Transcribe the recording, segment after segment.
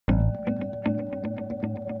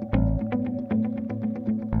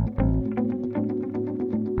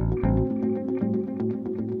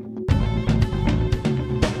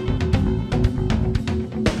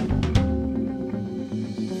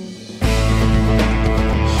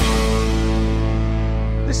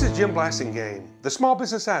Jim Blasingame, the Small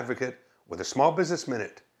Business Advocate with a Small Business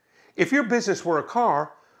Minute. If your business were a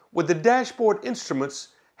car, would the dashboard instruments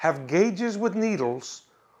have gauges with needles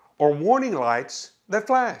or warning lights that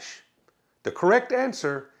flash? The correct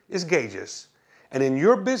answer is gauges. And in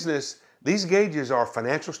your business, these gauges are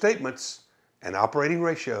financial statements and operating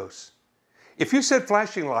ratios. If you said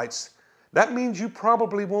flashing lights, that means you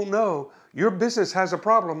probably won't know your business has a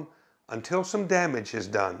problem until some damage is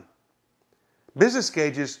done. Business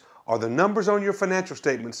gauges are the numbers on your financial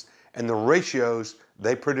statements and the ratios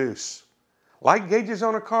they produce. Like gauges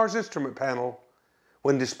on a car's instrument panel,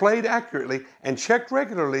 when displayed accurately and checked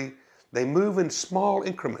regularly, they move in small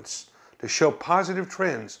increments to show positive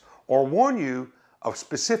trends or warn you of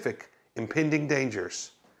specific impending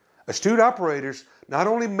dangers. Astute operators not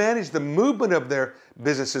only manage the movement of their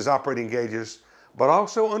business's operating gauges, but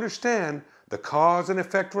also understand the cause and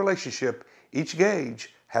effect relationship each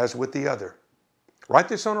gauge has with the other. Write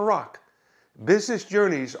this on a rock. Business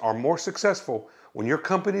journeys are more successful when your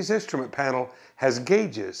company's instrument panel has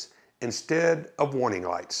gauges instead of warning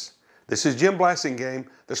lights. This is Jim Blasingame,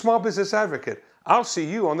 the Small Business Advocate. I'll see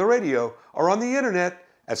you on the radio or on the internet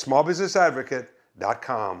at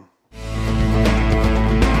smallbusinessadvocate.com.